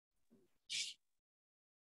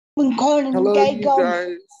Hello, you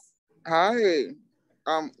guys. Hi.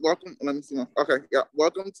 Welcome. Let me see. Okay, yeah.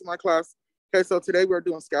 Welcome to my class. Okay, so today we're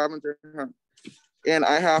doing scavenger hunt, and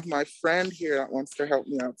I have my friend here that wants to help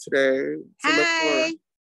me out today to look for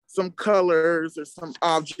some colors or some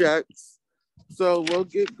objects. So we'll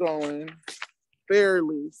get going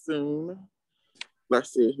fairly soon.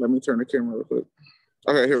 Let's see. Let me turn the camera real quick.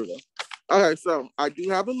 Okay, here we go. Okay, so I do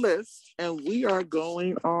have a list, and we are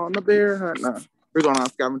going on a bear hunt now. We're going on a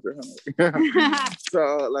scavenger hunt.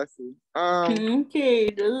 So let's see.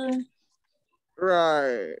 Okay.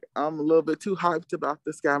 Right. I'm a little bit too hyped about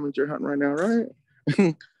the scavenger hunt right now, right?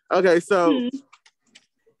 Okay, so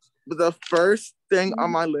the first thing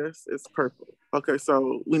on my list is purple. Okay,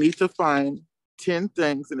 so we need to find 10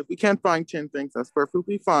 things. And if we can't find 10 things, that's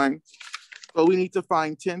perfectly fine. But we need to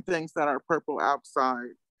find 10 things that are purple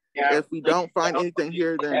outside. If we don't find anything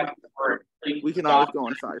here, then we can always go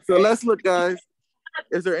inside. So let's look, guys.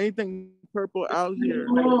 Is there anything purple out here?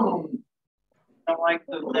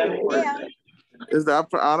 Is that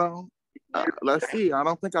for, I don't, let's see. I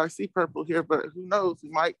don't think I see purple here, but who knows? We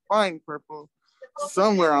might find purple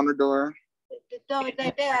somewhere on the door. The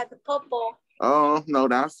purple. Oh, no,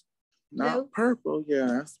 that's not purple. Yeah,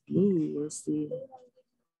 that's blue. Let's see.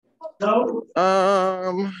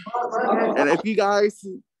 And if you guys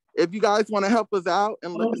want to help us out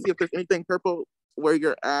and look to see if there's anything purple where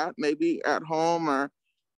you're at, maybe at home or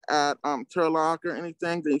at Turlock or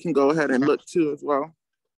anything, then you can go ahead and look too as well.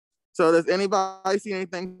 So does anybody see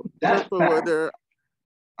anything purple where they're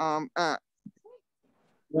at?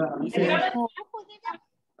 You see anything?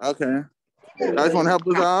 Okay. You guys want to help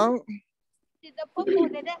us out?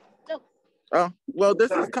 Oh, well,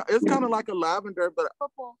 this is it's kind of like a lavender, but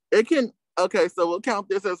it can. Okay, so we'll count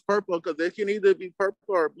this as purple because it can either be purple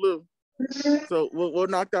or blue. So we'll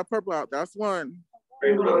knock that purple out. That's one.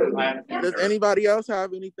 Does anybody else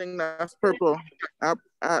have anything that's purple at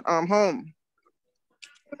home?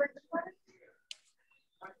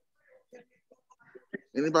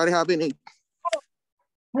 Anybody have any?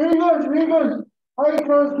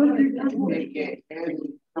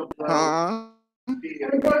 Huh?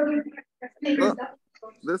 Oh,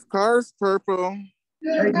 this car's purple.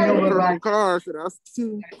 Purple car, so that's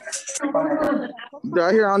two. Did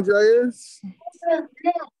I hear Andreas?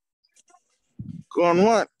 Going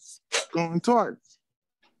once, going twice.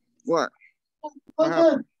 What?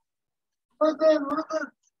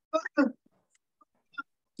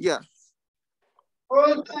 Yes.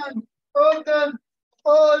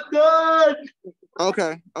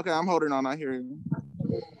 Okay, I'm holding on. I hear you.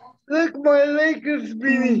 Look, my leg is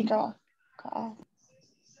spinning.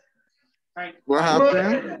 What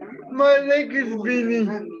happened? My leg is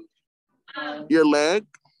spinning. Your leg?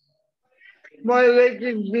 My leg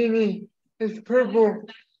is spinning. It's purple.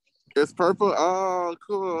 It's purple? Oh,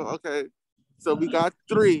 cool. Okay. So we got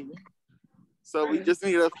 3. So we just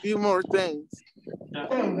need a few more things.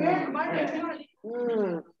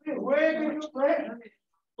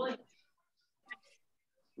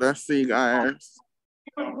 Let's see, guys.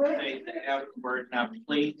 Say the F word now.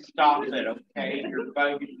 Please stop it, okay? You're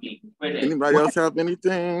bugging me. Quit it. Anybody else have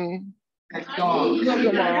anything?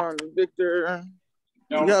 Come on, Victor.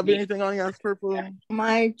 Do you have anything on you that's purple?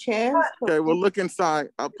 My chest. Okay, we'll look inside.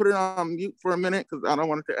 I'll put it on mute for a minute because I don't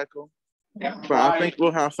want it to echo. But I think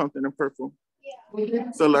we'll have something in purple.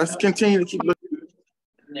 So let's continue to keep looking.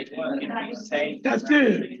 That's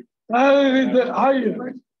it. I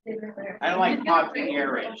don't like hot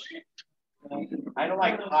airish. I don't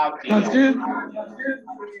like hot. That's it.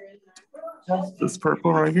 This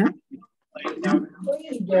purple right here.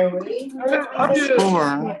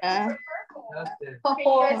 4. Yeah.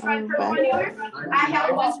 I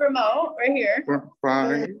have this remote right here.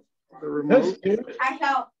 5. The remote. I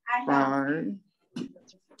help. 5.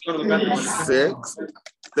 6. I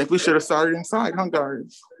think we should have started inside, huh,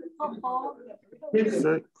 guys? 6.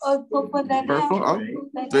 Purple. Oh,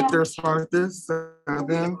 Victor started this.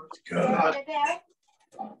 7.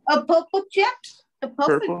 A purple chip. The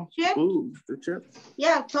Purple. chip. Ooh, the chip.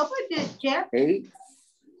 Yeah, purple chip. 8.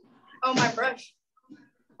 Oh, my brush.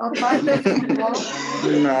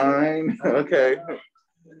 9. Okay.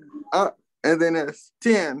 And then it's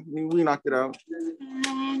 10. We knocked it out.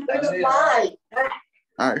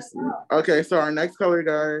 All right. Okay, so our next color,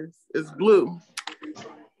 guys, is blue.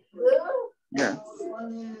 Blue? Yeah.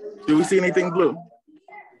 Do we see anything blue?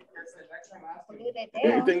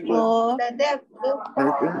 Anything blue? Right there.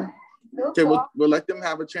 Okay, we'll let them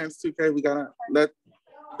have a chance too. Okay, we gotta let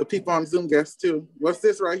the people on Zoom guess too. What's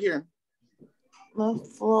this right here? The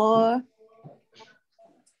floor.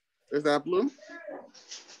 Is that blue?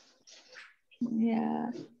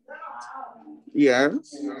 Yeah.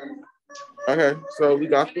 Yes. Okay, so we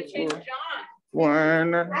got the floor.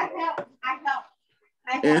 One.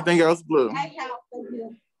 Anything else blue?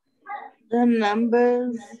 The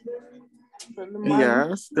numbers for the month.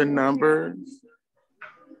 Yes, the numbers.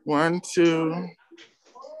 1, 2.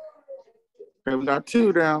 Okay, we got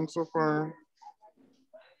 2 down so far.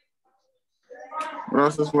 What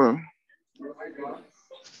else is blue?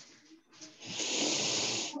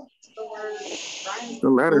 The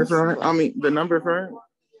letters, right? I mean, the numbers, right?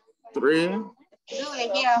 3.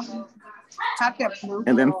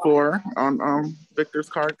 And then 4 on Victor's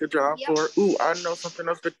card. Good job. 4. Ooh, I know something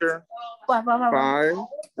else, Victor. 5,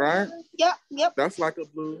 right? Yep. That's like a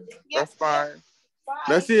blue. That's 5.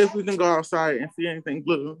 Let's see if we can go outside and see anything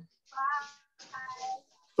blue.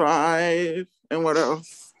 5. And what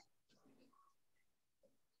else?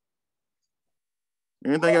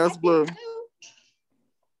 Anything else blue?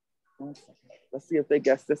 Let's see if they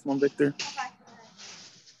guess this one, Victor.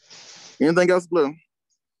 Anything else blue?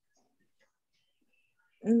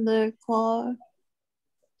 The car.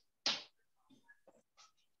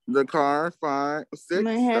 The car, 5, 6.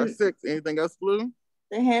 That's 6. Anything else blue?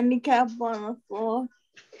 The handicap on the floor.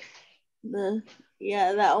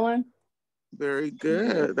 That one. Very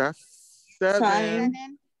good. That's 7. Sign.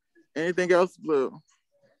 Anything else blue?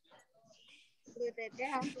 Blue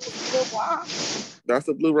rock. That's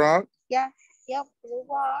a blue rock. Yeah. Yep. Blue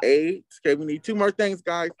rock. 8. Okay, we need 2 more things,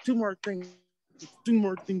 guys. 2 more things. 2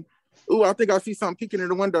 more things. Ooh, I think I see something peeking in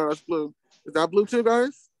the window. That's blue. Is that blue too,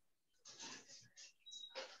 guys?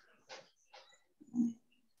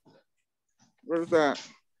 What is that?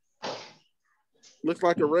 Looks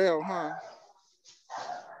like a rail, huh?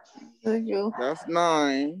 That's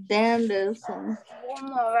 9. Sanderson. One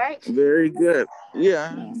more, right? Very good.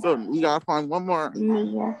 Yeah. So we gotta find one more.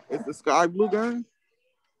 Yeah. Is the sky blue, guys?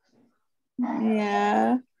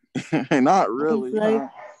 Yeah. Not really, like, huh?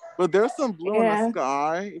 But there's some blue in the yeah.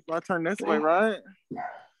 sky. If I turn this way, right?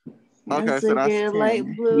 Okay, It's so like that's a 10. light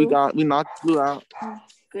blue. We knocked blue out.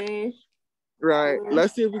 Grayish. Right. Blue.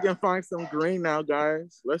 Let's see if we can find some green now,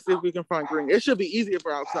 guys. Let's see if we can find green. It should be easier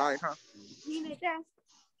for outside, huh?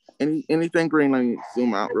 Anything green? Let me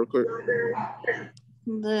zoom out real quick.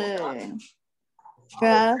 The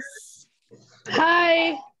grass.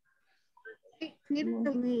 Hi.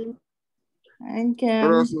 And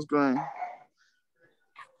What else is green?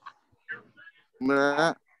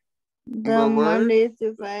 That. the Monday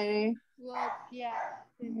through Friday. Yeah.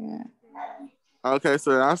 Okay,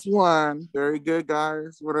 so that's 1. Very good,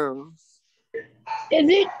 guys. What else? Is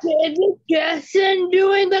it Justin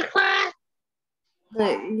doing the class?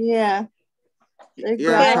 The Yes,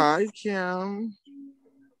 grass. hi, Kim.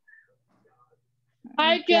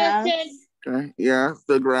 Hi, Justin. Okay, yeah,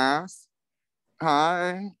 the grass.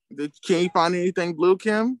 Hi. Can you find anything blue,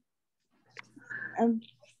 Kim?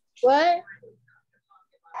 What?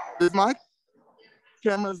 Is my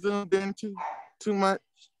camera zoomed in too much?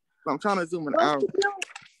 I'm trying to zoom it out.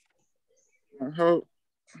 I hope.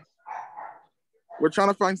 We're trying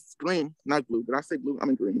to find green, not blue. Did I say blue? I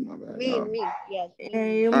mean green. My bad. Green. Yeah.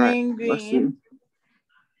 You mean green?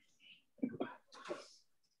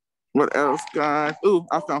 What else, guys? Ooh,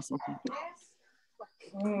 I found something.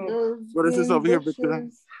 What is this over here, Victor?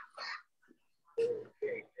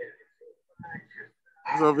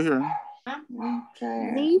 It's over here.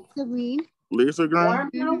 Okay. Leaves are green. Leaves are green?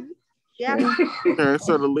 Mm-hmm. Yeah. Okay,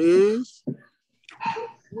 so the leaves.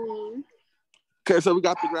 Green. Okay, so we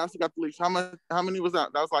got the grass, we got the leaves. How many was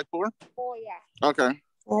that? That was like 4? 4, yeah. Okay.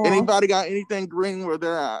 Anybody got anything green where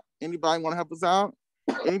they're at? Anybody want to help us out?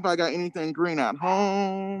 Anybody got anything green at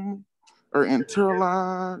home or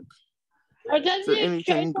interlock? Is there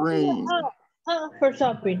anything green? For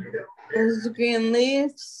something. There's green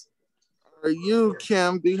leaves. Are you,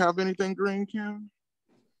 Kim? Do you have anything green, Kim?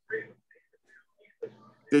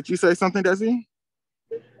 Did you say something, Desi?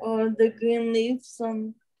 Or the green leaves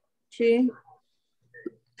on tree.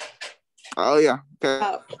 Oh, yeah.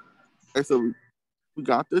 Okay. Okay, so we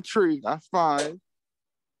got the tree. That's 5.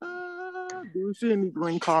 Do we see any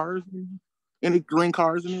green cars? Any green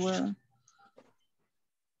cars anywhere?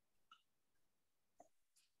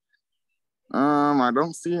 I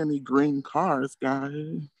don't see any green cars, guys.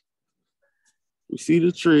 We see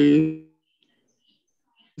the trees.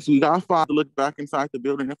 So we got 5 to look back inside the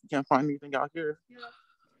building if we can't find anything out here.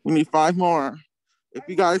 We need 5 more. If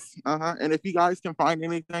you guys, and if you guys can find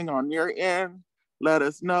anything on your end, let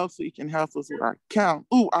us know so you can help us with our count.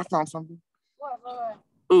 Ooh, I found something.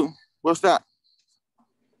 Ooh, what's that?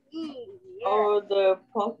 Oh, the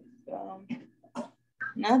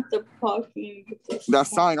not the parking. That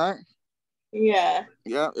sign, right? Yeah.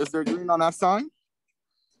 Yeah, is there green on that sign?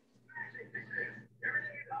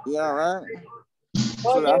 Yeah, right.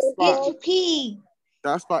 Or So that's five. UCP.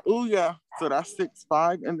 That's five. Oh yeah. So that's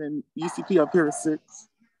 6-5, and then UCP up here is 6.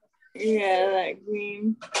 Yeah, that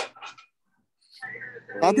green.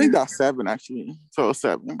 I think that's 7 actually. So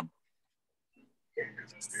 7. The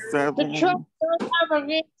 7. truck does have a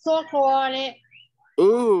green circle on it.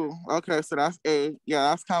 Ooh, okay, so that's 8. Yeah,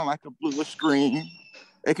 that's kind of like a bluish green.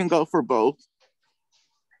 It can go for both.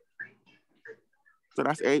 So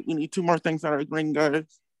that's 8. We need 2 more things that are green, guys.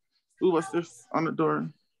 Ooh, what's this on the door?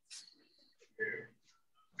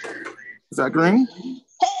 Is that green?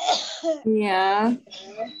 Yeah.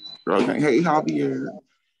 Okay, hey, Javier.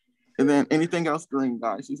 And then anything else green,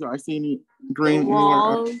 guys? So I see any The green anywhere?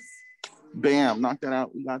 walls. Bam, knock that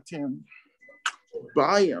out. We got 10.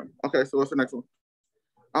 Bam. Okay, so what's the next one?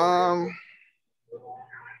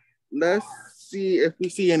 Let's see if we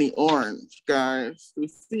see any orange, guys. Do we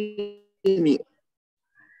see any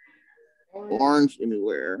orange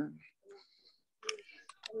anywhere?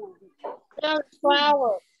 There's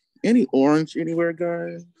flower. Any orange anywhere,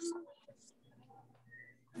 guys?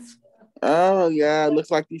 Oh yeah, it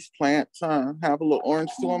looks like these plants, huh? Have a little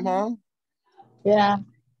orange to them, huh? Yeah.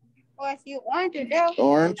 Well, if you orange it there,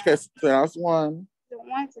 Orange, so that's 1. the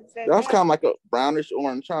ones that said That's that. kind of like a brownish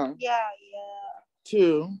orange, huh? Yeah.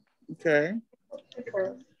 2. Okay.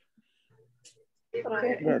 Okay.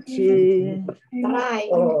 Got 2.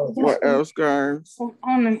 What else, guys?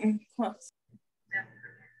 On and plus.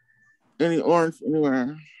 Any orange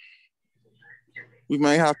anywhere? We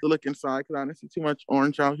may have to look inside because I didn't see too much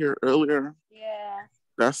orange out here earlier. Yeah.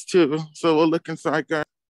 That's 2. So we'll look inside, guys.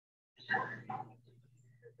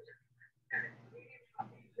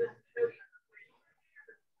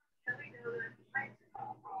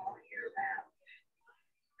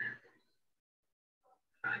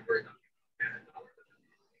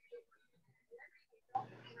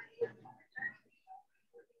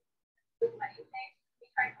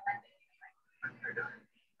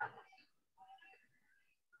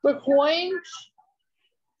 The coins.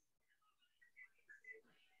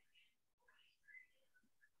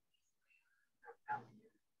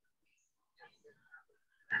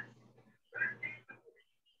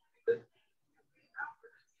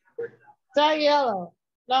 That yellow.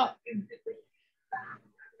 Not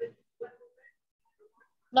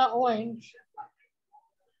orange.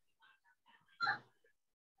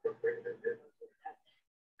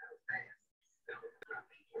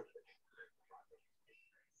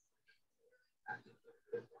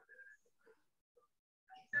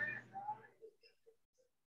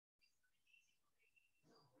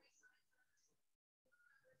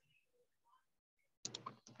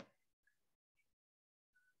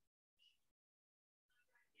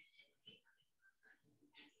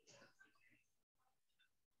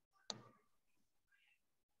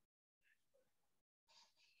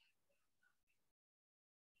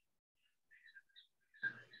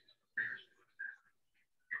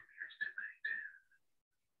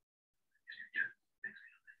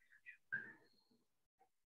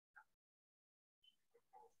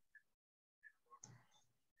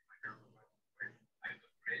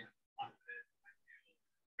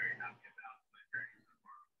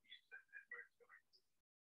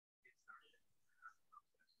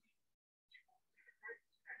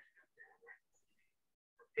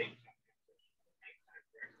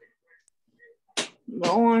 The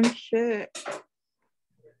orange shirt.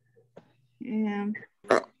 Yeah.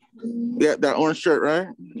 Yeah, that orange shirt, right?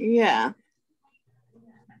 Yeah.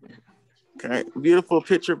 Okay, beautiful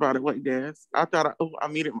picture, by the way, guys. I thought, I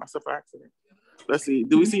muted myself by accident. Let's see,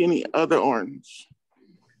 do we see any other orange?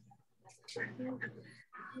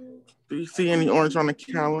 Do you see any orange on the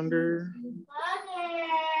calendar?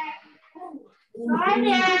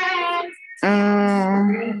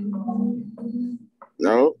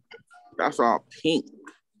 No, that's all pink.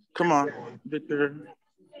 Come on, Victor.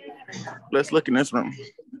 Let's look in this room.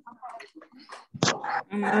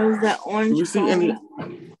 And that was that orange. Do we see any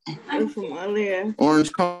from earlier?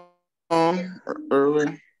 Orange cone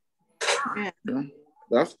earlier? Yeah. Yeah.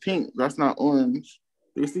 That's pink. That's not orange.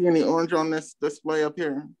 Do you see any orange on this display up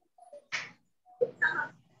here?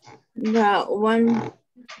 That one.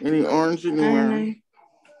 Any orange anywhere?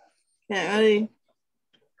 Can't really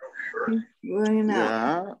bring it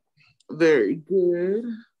out. Yeah. Very good.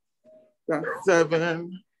 That's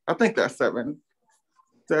 7. I think that's 7.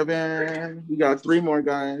 7. We got 3 more,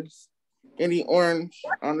 guys. Any orange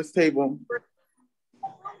on this table?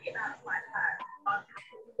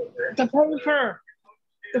 The paper.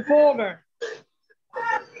 The folder.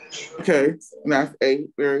 Okay, that's 8.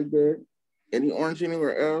 Very good. Any orange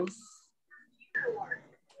anywhere else?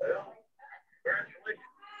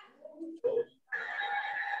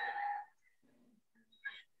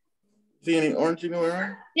 See any orange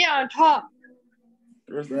anywhere? Yeah, on top.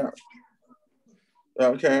 Where's that?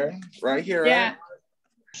 Okay, right here, Yeah. right?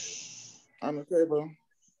 On the table.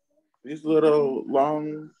 These little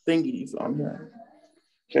long thingies on here.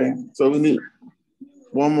 Okay, so we need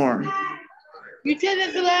one more. You said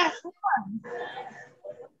that's the last one.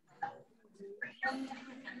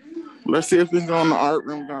 Let's see if we can go in the art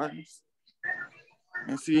room, guys.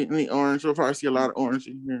 And see any orange. We'll probably see a lot of orange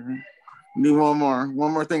in here. Need one more.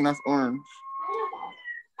 One more thing that's orange.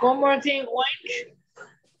 One more thing, orange.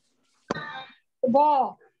 The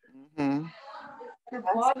ball. Mm-hmm.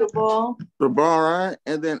 Basketball. The ball, right?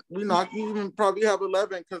 And then we even probably have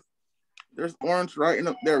 11 because there's orange right in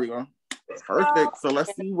the, there we go. Perfect. So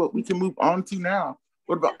let's see what we can move on to now.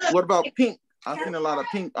 What about pink? I've seen a lot of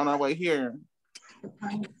pink on our way here.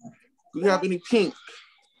 Do you have any pink?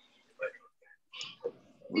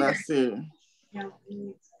 Let's see.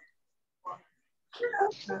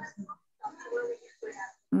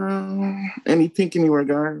 Any pink anywhere,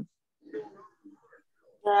 guys?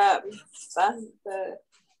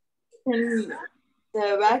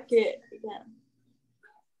 The racket again.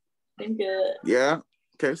 Think it. Yeah.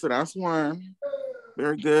 Okay, so that's one.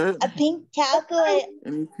 Very good. A pink tablet.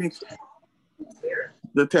 Any pink?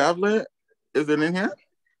 The tablet? Is it in here?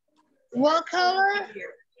 What color?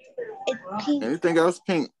 It's pink. Anything else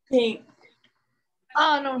pink? Pink.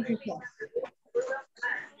 Oh, no.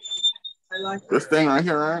 I like This thing right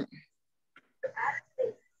here, right?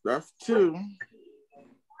 That's two.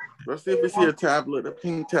 Let's see if we see a tablet, a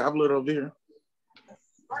pink tablet over here.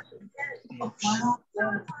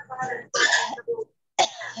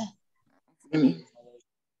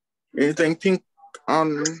 Anything pink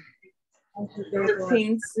on the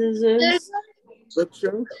pink scissors.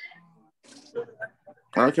 bookshelf?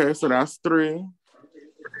 Okay, so that's three.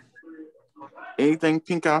 Anything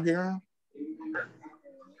pink out here?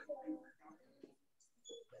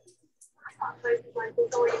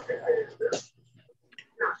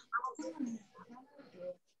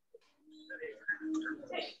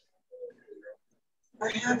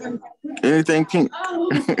 Anything pink?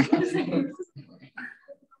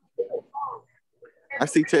 I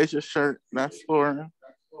see Tasha's shirt. That's for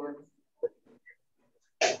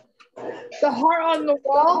The heart on the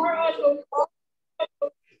wall.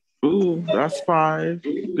 ooh, that's 5.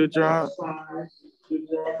 Good job.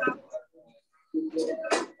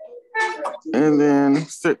 And then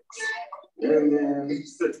 6.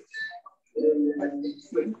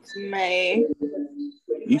 May.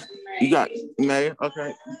 You got May.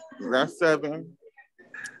 Okay, that's 7.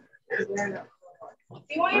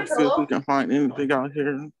 Let's see if we can find anything out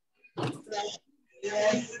here.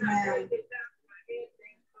 Yes, ma'am.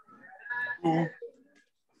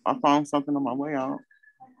 I found something on my way out.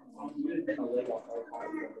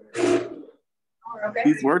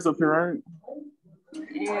 These words up here, right?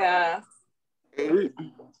 Yeah. 8.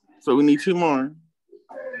 So we need 2 more.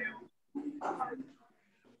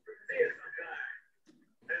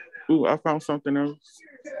 Ooh, I found something else.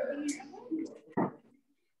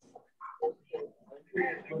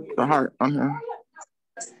 The heart on here.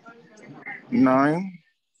 9.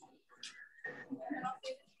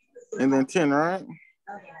 And then 10, right?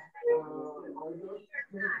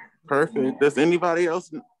 Perfect. Does anybody else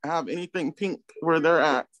have anything pink where they're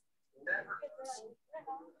at?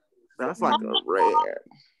 That's like a red.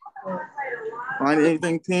 Find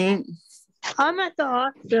anything pink? I'm at the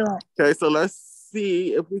hospital. Okay, so let's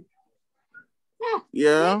see if we,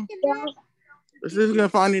 yeah. Let's see if we can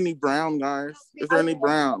find any brown, guys. Is there any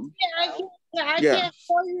brown? I Yeah. can't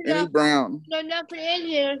show you Any nothing. brown? There's nothing in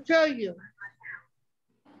here to show you.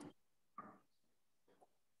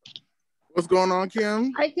 What's going on,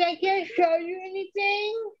 Kim? I can't show you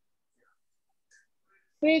anything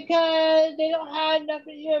because they don't have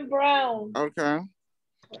nothing in brown. Okay.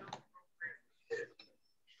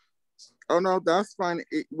 Oh, no, that's fine.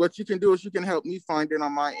 What you can do is you can help me find it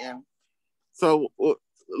on my end. So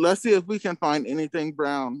let's see if we can find anything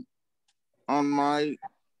brown on my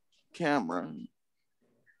camera.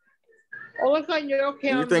 Oh, look on your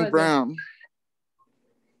camera. Anything brown?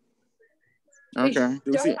 Okay.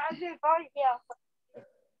 Do we see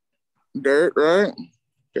dirt, right?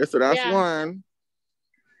 Okay, so that's one.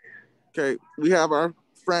 Okay, we have our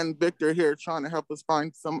friend Victor here trying to help us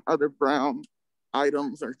find some other brown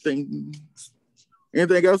items or things.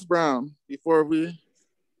 Anything else brown before we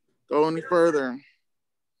go any further?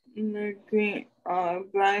 The green,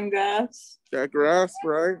 brown grass. That grass,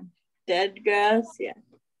 right? Dead grass, yeah.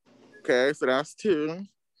 Okay, so that's 2.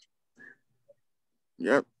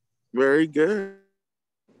 Yep, very good.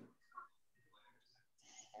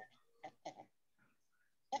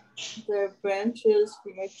 The branches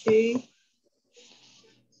from a tree.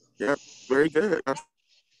 Yep, very good. That's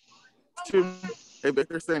two. Hey,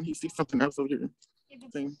 Baker saying he sees something else over here.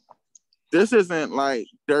 This isn't like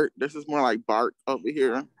dirt. This is more like bark over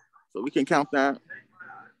here. So we can count that.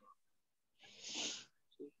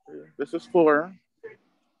 This is 4.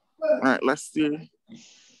 All right, let's see.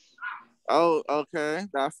 Oh, okay.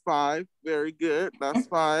 That's 5. Very good. That's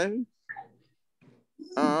 5.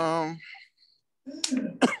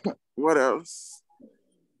 What else?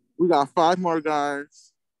 We got 5 more guys.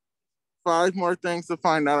 5 more things to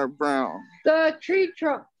find out are brown. The tree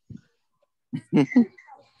trunk.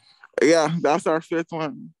 Yeah, that's our 5th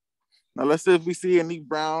one. Now let's see if we see any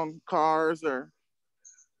brown cars or.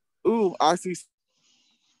 Ooh, I see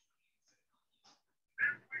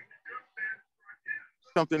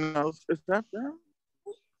something else. Is that brown?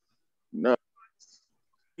 No.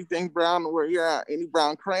 Anything brown where you're at? Any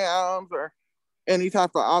brown crayons or any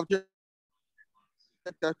type of object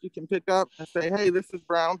that you can pick up and say, hey, this is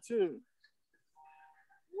brown too.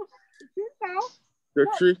 The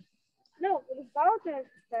tree. No, the fountain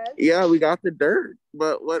says. Yeah, we got the dirt,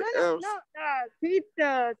 but what else? No,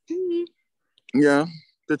 the tree. Yeah,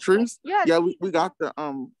 the trees. Yes. Yeah, we got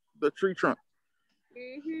the tree trunk.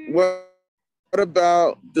 Mm-hmm. What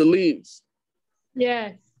about the leaves?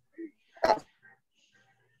 Yes.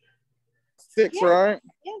 6, yeah. Right?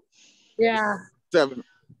 Yeah. 7.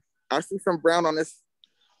 I see some brown on this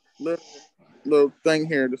little thing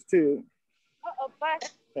here. There's 2.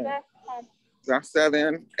 Okay. That's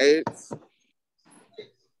 7, 8.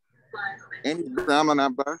 Any brown on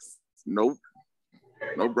that bus? Nope.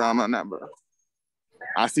 No brown on that bus.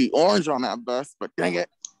 I see orange on that bus, but dang it.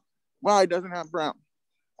 Why it doesn't have brown?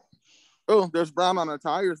 Oh, there's brown on the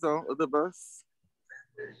tires though of the bus.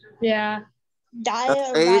 Yeah.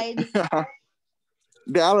 Diorite.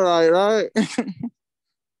 Diorite, right?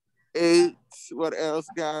 8. What else,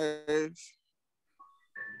 guys?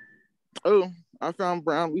 Oh, I found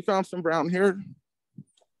brown. We found some brown here.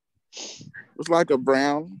 It's like a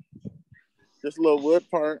brown. This little wood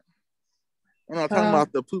part. I'm not talking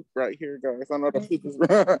about the poop right here, guys. I know the poop is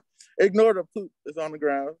brown. Ignore the poop. It's on the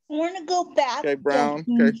ground. I want to go back. Okay, brown.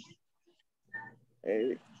 Okay.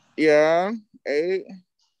 8. Yeah, 8.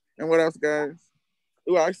 And what else, guys?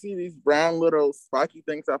 Ooh, I see these brown little spiky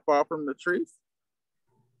things that fall from the trees.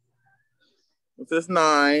 This is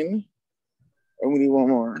 9. And we need one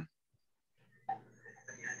more.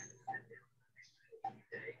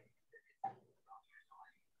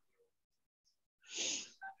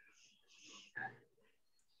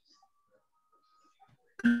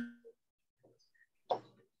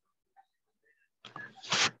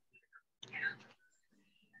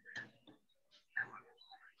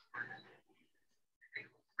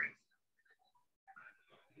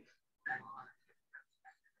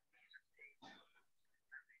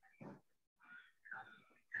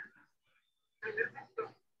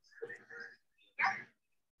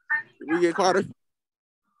 We get caught.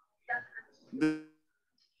 The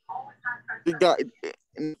guy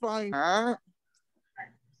fine.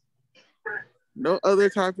 No other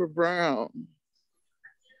type of brown.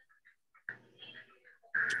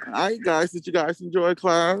 All right, guys. Did you guys enjoy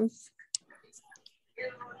class?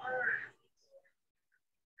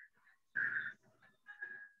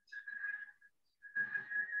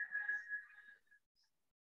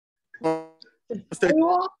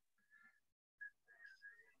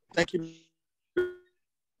 Thank you,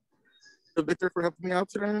 Victor, for helping me out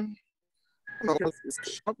today.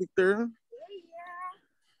 Victor.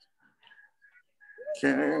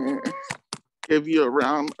 Okay. Give you a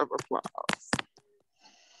round of applause.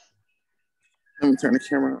 Let me turn the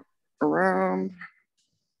camera around.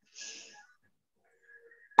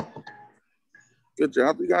 Good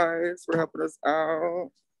job, you guys, for helping us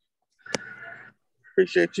out.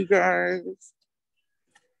 Appreciate you guys.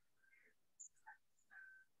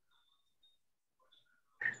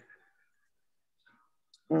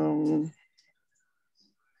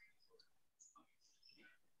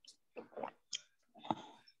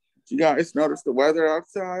 You guys notice the weather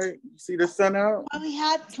outside? You see the sun out? What we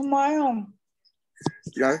have tomorrow?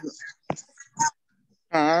 You guys,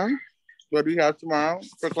 what do we have tomorrow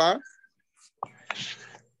for class?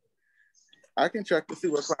 I can check to see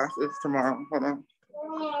what class is tomorrow. Hold on.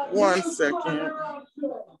 1 second.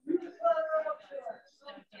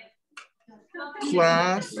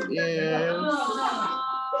 Class is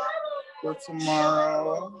for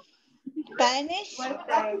tomorrow. Spanish?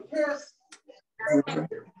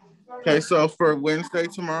 Okay, so for Wednesday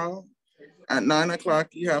tomorrow at 9 o'clock,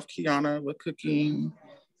 you have Kiana with cooking.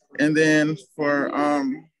 And then for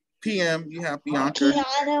PM, you have Bianca.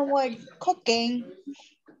 Kiana with cooking.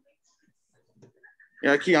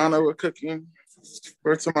 Yeah, Kiana with cooking.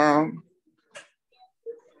 for tomorrow.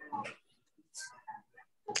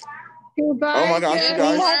 Goodbye. Oh my gosh, Do you we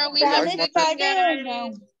guys. have You guys Spanish want Friday or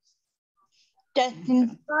no?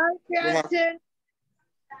 Justin. Bye, Justin.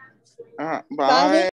 Bye. Spanish